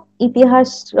সার্থক ইতিহাস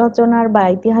রচনার বা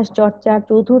ইতিহাস চর্চার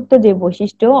চতুর্থ যে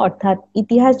বৈশিষ্ট্য, অর্থাৎ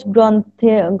ইতিহাস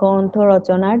গ্রন্থ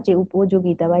রচনার যে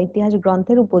উপযোগিতা বা ইতিহাস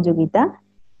গ্রন্থের উপযোগিতা,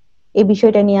 এই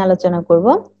বিষয়টা নিয়ে আলোচনা করব।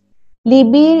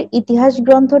 লিবির ইতিহাস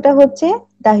গ্রন্থটা হচ্ছে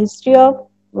the history of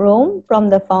Rome from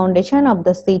the foundation of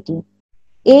the city.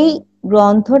 এই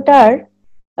গ্রন্থটার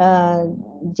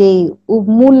যে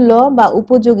মূল্য বা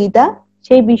উপযোগিতা,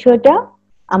 সেই বিষয়টা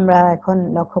আমরা এখন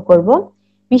লক্ষ্য করব।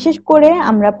 বিশেষ করে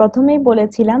আমরা প্রথমেই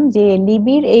বলেছিলাম যে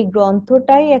লিবির এই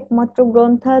গ্রন্থটাই একমাত্র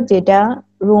গ্রন্থ যেটা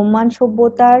রোমান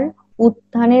সভ্যতার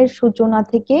উত্থানের সূচনা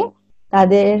থেকে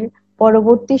তাদের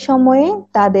পরবর্তী সময়ে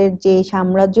তাদের যে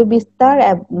সাম্রাজ্য বিস্তার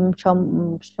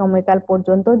সময়কাল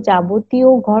পর্যন্ত যাবতীয়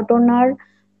ঘটনার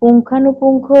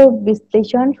পুঙ্খানুপুঙ্খ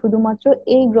বিশ্লেষণ শুধুমাত্র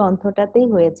এই গ্রন্থটাতেই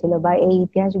হয়েছিল বা এই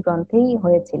ইতিহাস গ্রন্থেই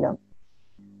হয়েছিল।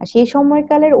 আর সেই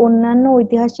সময়কালের অন্যান্য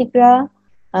ঐতিহাসিকরা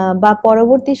বা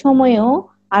পরবর্তী সময়েও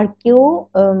আর কেউ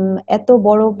এত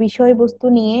বড় বিষয়বস্তু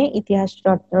নিয়ে ইতিহাস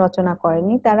রচনা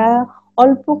করেনি। তারা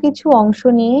অল্প কিছু অংশ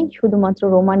নিয়ে, শুধুমাত্র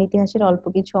রোমান ইতিহাসের অল্প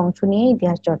কিছু অংশ নিয়ে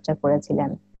ইতিহাস চর্চা করেছিলেন।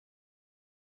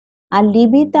 আর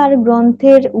লিবি তার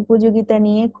গ্রন্থের উপযোগিতা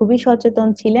নিয়ে খুবই সচেতন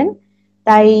ছিলেন,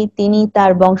 তাই তিনি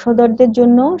তার বংশধরদের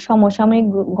জন্য সমসাময়িক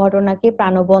ঘটনাকে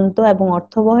প্রাণবন্ত এবং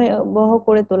অর্থবহ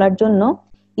করে তোলার জন্য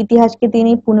ইতিহাসকে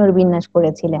তিনি পুনর্বিন্যাস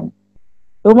করেছিলেন।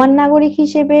 রোমান নাগরিক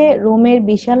হিসেবে রোমের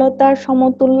বিশালতার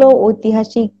সমতুল্য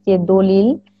ঐতিহাসিক যে দলিল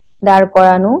দাঁড়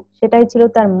করানো, সেটাই ছিল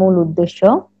তার মূল উদ্দেশ্য।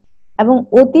 এবং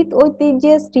অতীত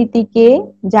ঐতিহ্যের স্মৃতিকে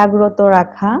জাগ্রত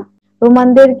রাখা,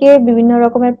 রোমানদেরকে বিভিন্ন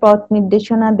রকমের পথ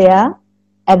নির্দেশনা দেয়া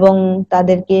এবং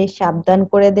তাদেরকে সাবধান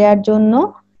করে দেওয়ার জন্য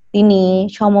তিনি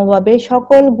সমভাবে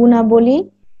সকল গুণাবলী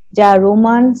যা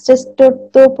রোমান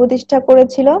শ্রেষ্ঠত্ব প্রতিষ্ঠা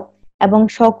করেছিল এবং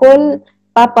সকল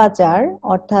পাপাচার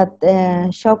অর্থাৎ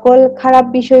সকল খারাপ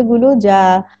বিষয়গুলো যা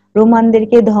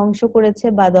রোমানদেরকে ধ্বংস করেছে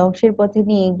বা ধ্বংসের পথে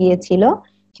নিয়ে গিয়েছিল,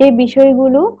 সেই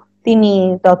বিষয়গুলো তিনি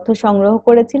তথ্য সংগ্রহ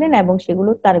করেছিলেন এবং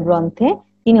সেগুলো তার গ্রন্থে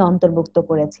তিনি অন্তর্ভুক্ত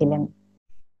করেছিলেন।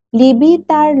 লিবি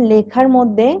তার লেখার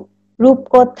মধ্যে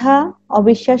রূপকথা,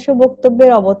 অবিশ্বাস্য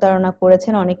বক্তব্যের অবতারণা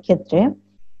করেছেন অনেক ক্ষেত্রে।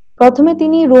 প্রথমে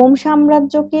তিনি রোম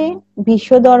সাম্রাজ্যকে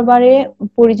বিশ্ব দরবারে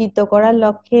পরিচিত করার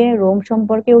লক্ষ্যে রোম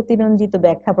সম্পর্কে অতিরঞ্জিত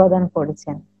ব্যাখ্যা প্রদান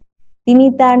করেছেন। তিনি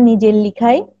তার নিজের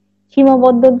লেখায়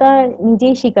সীমাবদ্ধতা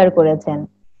নিজেই স্বীকার করেছেন।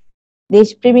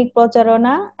 দেশপ্রেমিক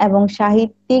প্রচারণা এবং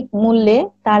সাহিত্যিক মূল্যে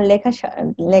তার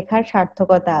লেখার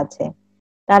সার্থকতা আছে।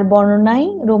 তার বর্ণনায়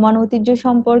রোমান ঐতিহ্য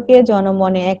সম্পর্কে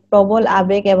জনমনে এক প্রবল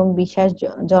আবেগ এবং বিশ্বাস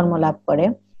জন্ম লাভ করে।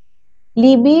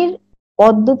 লিবির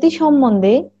পদ্ধতি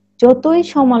সম্বন্ধে যতই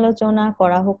সমালোচনা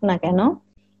করা হোক না কেন,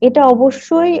 এটা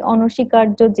অবশ্যই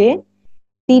অনস্বীকার্য যে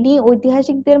তিনি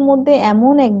ঐতিহাসিকদের মধ্যে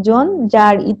এমন একজন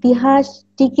যার ইতিহাস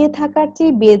টিকে থাকার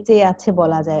চেয়ে বেঁচে আছে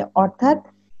বলা যায়। অর্থাৎ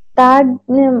তার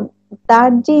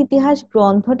তার যে ইতিহাস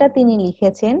গ্রন্থটা তিনি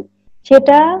লিখেছেন,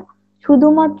 সেটা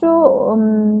শুধুমাত্র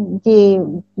যে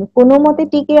কোনো মতে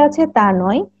টিকে আছে তা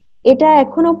নয়, এটা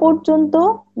এখনো পর্যন্ত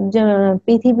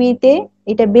পৃথিবীতে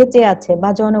এটা বেঁচে আছে বা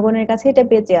জনগণের কাছে এটা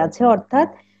বেঁচে আছে। অর্থাৎ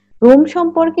রোম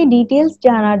সম্পর্কে ডিটেলস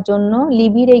জানার জন্য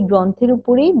লিবির এই গ্রন্থের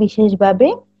উপরেই বিশেষভাবে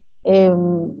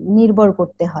নির্ভর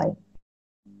করতে হয়।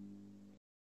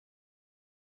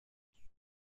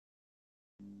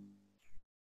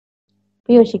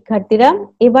 প্রিয় শিক্ষার্থীরা,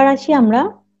 এবার আসি আমরা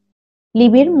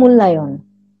লিবির মূল্যায়ন।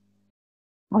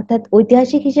 অর্থাৎ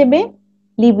ঐতিহাসিক হিসেবে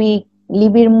লিবি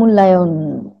লিবির মূল্যায়ন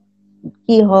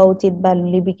কি হওয়া উচিত বা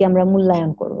লিবিকে আমরা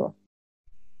মূল্যায়ন করব।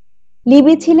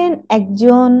 লিবি ছিলেন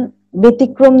একজন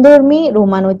ব্যতিক্রমধর্মী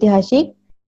রোমান ঐতিহাসিক,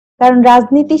 কারণ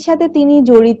রাজনীতির সাথে তিনি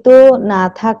জড়িত না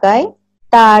থাকায়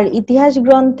তার ইতিহাস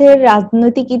গ্রন্থের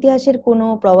রাজনৈতিক ইতিহাসের কোনো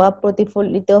প্রভাব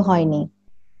প্রতিফলিত হয়নি।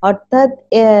 অর্থাৎ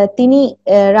তিনি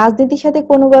রাজনীতির সাথে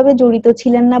কোনোভাবে জড়িত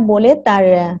ছিলেন না বলে তার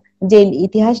যে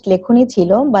ইতিহাস লেখনী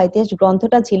ছিল বা ইতিহাস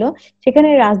গ্রন্থটা ছিল সেখানে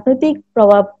রাজনৈতিক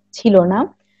প্রভাব ছিল না।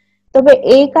 তবে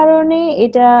এই কারণে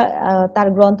এটা তার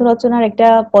গ্রন্থ রচনার একটা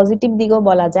পজিটিভ দিকও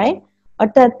বলা যায়।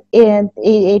 অর্থাৎ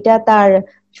এটা তার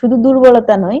শুধু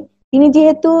দুর্বলতা নয়, তিনি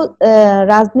যেহেতু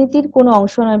রাজনীতির কোনো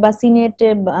অংশ নয় বা সিনেট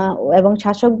এবং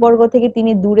শাসকবর্গ থেকে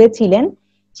তিনি দূরে ছিলেন,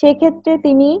 সেক্ষেত্রে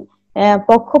তিনি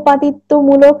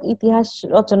পক্ষপাতিত্বমূলক ইতিহাস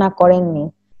রচনা করেননি।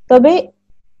 তবে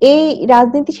এই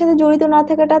রাজনীতির সাথে জড়িত না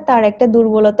থাকাটা তার একটা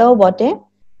দুর্বলতাও বটে,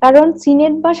 কারণ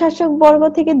সিনেট বা শাসক বর্গ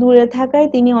থেকে দূরে থাকায়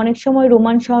তিনি অনেক সময়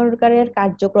রোমান সরকারের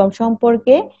কার্যক্রম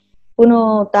সম্পর্কে কোনো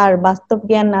তার বাস্তব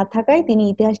জ্ঞান না থাকায় তিনি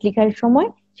ইতিহাস লেখার সময়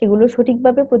সেগুলো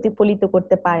সঠিকভাবে প্রতিফলিত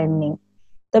করতে পারেননি।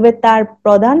 তবে তার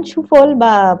প্রধান সুফল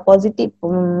বা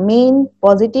মেইন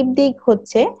পজিটিভ দিক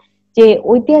হচ্ছে যে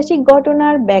ঐতিহাসিক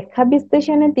ঘটনার ব্যাখ্যা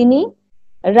বিশ্লেষণে তিনি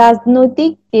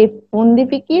রাজনৈতিক যে ফন্দি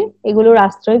ফিকির এগুলোর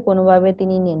আশ্রয় কোনোভাবে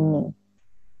তিনি নেননি।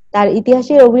 তার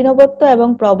ইতিহাসের অভিনবত্ব এবং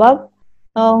প্রভাব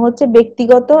হচ্ছে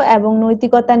ব্যক্তিগত এবং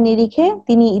নৈতিকতার নিরিখে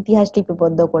তিনি ইতিহাস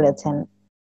লিপিবদ্ধ করেছেন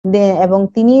এবং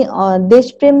তিনি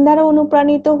দেশপ্রেম দ্বারা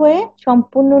অনুপ্রাণিত হয়ে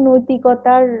সম্পূর্ণ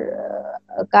নৈতিকতার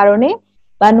কারণে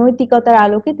বা নৈতিকতার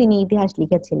আলোকে তিনি ইতিহাস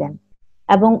লিখেছিলেন।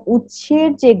 এবং উৎসের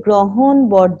যে গ্রহণ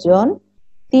বর্জন,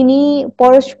 তিনি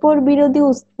পরস্পর বিরোধী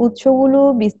উৎসগুলো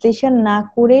বিশ্লেষণ না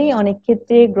করেই অনেক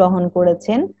ক্ষেত্রে গ্রহণ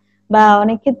করেছেন বা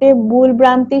অনেক ক্ষেত্রে ভুল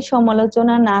ভ্রান্তির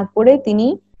সমালোচনা না করে তিনি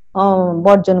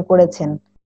বর্জন করেছেন।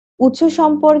 উৎস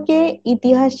সম্পর্কে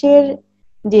ইতিহাসের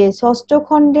যে ষষ্ঠ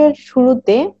খণ্ডের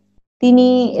শুরুতে তিনি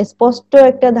স্পষ্ট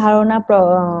একটা ধারণা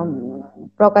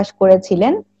প্রকাশ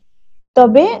করেছিলেন।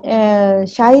 তবে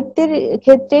সাহিত্যের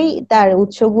ক্ষেত্রেই তার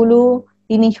উৎসগুলো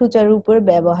তিনি সুচারুরূপে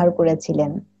ব্যবহার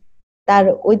করেছিলেন। তার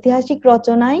ঐতিহাসিক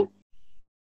রচনায়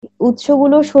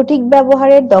উৎসগুলো সঠিক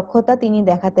ব্যবহারের দক্ষতা তিনি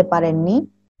দেখাতে পারেননি।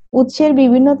 উৎসের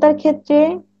বিভিন্নতার ক্ষেত্রে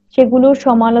সেগুলোর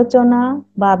সমালোচনা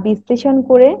বা বিশ্লেষণ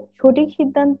করে সঠিক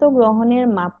সিদ্ধান্ত গ্রহণের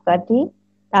মাপকাঠি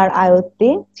তার আয়ত্তে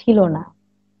ছিল না।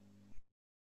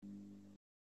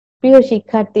 প্রিয়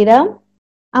শিক্ষার্থীরা,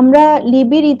 আমরা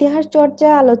লিবির ইতিহাস চর্চা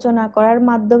আলোচনা করার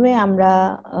মাধ্যমে আমরা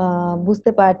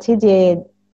বুঝতে পারছি যে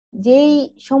যেই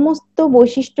সমস্ত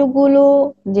বৈশিষ্ট্যগুলো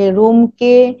যে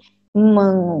রোমকে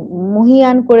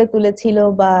মহীয়ান করে তুলেছিল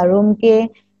বা রোমকে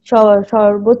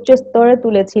সর্বোচ্চ স্তরে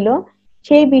তুলেছিল,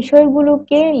 সেই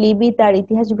বিষয়গুলোকে লিবি তার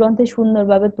ইতিহাস গ্রন্থে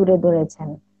সুন্দরভাবে তুলে ধরেছেন।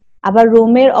 আবার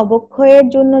রোমের অবক্ষয়ের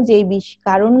জন্য যে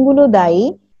কারণগুলো দায়ী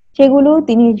সেগুলো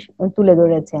তিনি তুলে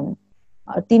ধরেছেন।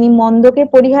 তিনি মন্দকে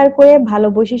পরিহার করে ভালো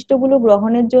বৈশিষ্ট্যগুলো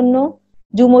গ্রহণের জন্য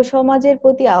যুব সমাজের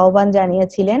প্রতি আহ্বান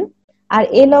জানিয়েছিলেন। আর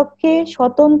এ লক্ষ্যে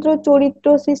স্বতন্ত্র চরিত্র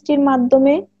সৃষ্টির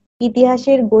মাধ্যমে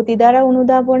ইতিহাসের গতি দ্বারা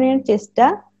অনুধাবনের চেষ্টা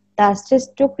তার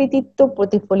শ্রেষ্ঠ কৃতিত্ব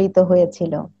প্রতিফলিত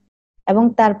হয়েছিল এবং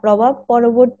তার প্রভাব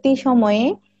পরবর্তী সময়ে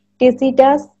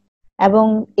টেসিটাস এবং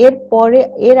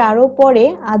এর আরো পরে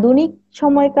আধুনিক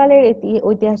সময়কালের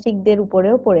ঐতিহাসিকদের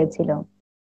উপরেও পড়েছিল।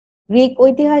 গ্রিক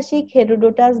ঐতিহাসিক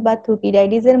হেরোডোটাস বা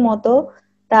থুকিডাইডিসের মতো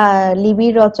তা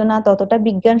লিবির রচনা ততটা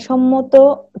বিজ্ঞানসম্মত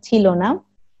ছিল না,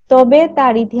 তবে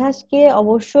তার ইতিহাসকে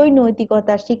অবশ্যই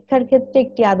নৈতিকতার শিক্ষার ক্ষেত্রে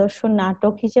একটি আদর্শ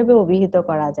নাটক হিসেবে অভিহিত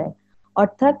করা যায়।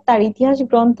 অর্থাৎ তার ইতিহাস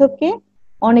গ্রন্থকে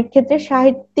অনেক ক্ষেত্রে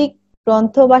সাহিত্যিক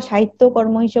গ্রন্থ বা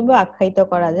সাহিত্যকর্ম হিসেবে আখ্যায়িত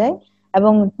করা যায়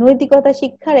এবং নৈতিকতা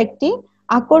শিক্ষার একটি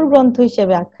আকর গ্রন্থ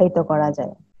হিসেবে আখ্যায়িত করা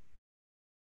যায়।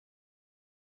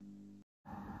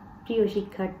 প্রিয়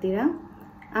শিক্ষার্থীরা,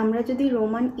 আমরা যদি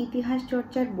রোমান ইতিহাস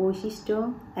চর্চার বৈশিষ্ট্য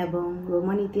এবং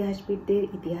রোমান ইতিহাসবিদদের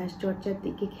ইতিহাস চর্চার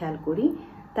দিকে খেয়াল করি,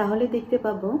 তাহলে দেখতে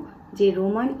পাবো যে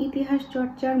রোমান ইতিহাস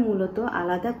চর্চার মূলত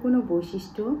আলাদা কোনো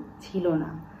বৈশিষ্ট্য ছিল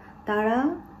না। তারা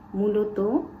মূলত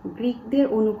গ্রিকদের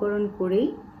অনুকরণ করেই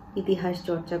ইতিহাস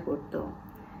চর্চা করত।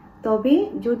 তবে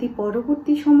যদি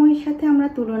পরবর্তী সময়ের সাথে আমরা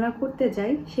তুলনা করতে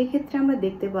যাই, সেক্ষেত্রে আমরা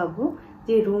দেখতে পাবো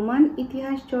যে রোমান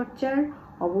ইতিহাস চর্চার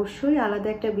অবশ্যই আলাদা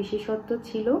একটা বিশেষত্ব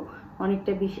ছিল,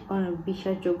 অনেকটা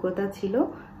বিশ্বাসযোগ্যতা ছিল।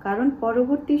 কারণ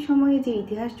পরবর্তী সময়ে যে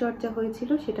ইতিহাস চর্চা হয়েছিল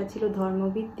সেটা ছিল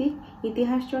ধর্মভিত্তিক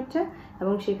ইতিহাস চর্চা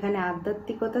এবং সেখানে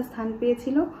আধ্যাত্মিকতা স্থান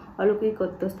পেয়েছিল,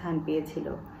 অলৌকিকত্ব স্থান পেয়েছিল।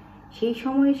 সেই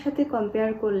সময়ের সাথে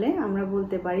কম্পেয়ার করলে আমরা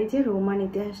বলতে পারি যে রোমান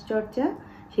ইতিহাস চর্চা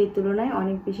সেই তুলনায়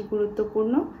অনেক বেশি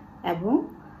গুরুত্বপূর্ণ এবং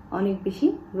অনেক বেশি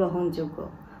গ্রহণযোগ্য।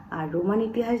 আর রোমান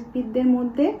ইতিহাসবিদদের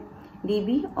মধ্যে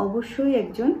লিবি অবশ্যই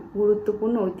একজন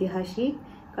গুরুত্বপূর্ণ ঐতিহাসিক,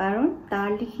 কারণ তার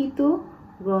লিখিত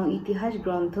ইতিহাস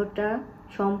গ্রন্থটা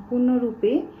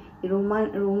সম্পূর্ণরূপে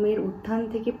রোমের উত্থান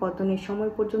থেকে পতনের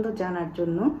সময় পর্যন্ত জানার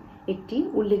জন্য একটি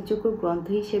উল্লেখযোগ্য গ্রন্থ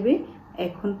হিসেবে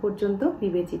এখন পর্যন্ত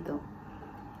বিবেচিত।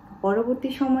 পরবর্তী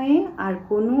সময়ে আর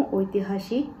কোনো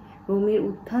ঐতিহাসিক রোমের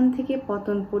উত্থান থেকে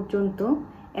পতন পর্যন্ত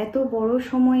এত বড়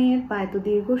সময়ের বা এত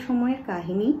দীর্ঘ সময়ের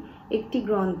কাহিনী একটি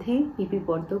গ্রন্থে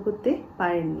লিপিবদ্ধ করতে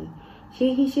পারেননি।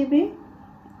 সেই হিসেবে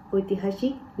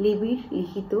ঐতিহাসিক লিবির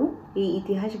লিখিত এই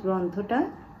ইতিহাস গ্রন্থটা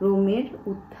রোমের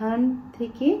উত্থান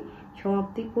থেকে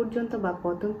সমাপ্তি পর্যন্ত বা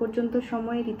পতন পর্যন্ত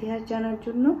সময়ের ইতিহাস জানার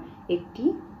জন্য একটি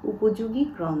উপযোগী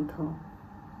গ্রন্থ।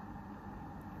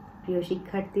 প্রিয়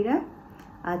শিক্ষার্থীরা,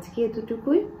 আজকে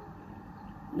এতটুকুই।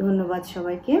 ধন্যবাদ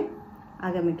সবাইকে।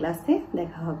 আগামী ক্লাসে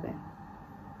দেখা হবে।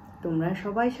 তোমরা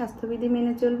সবাই স্বাস্থ্যবিধি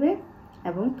মেনে চলবে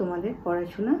এবং তোমাদের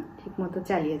পড়াশোনা ঠিকমতো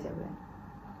চালিয়ে যাবে।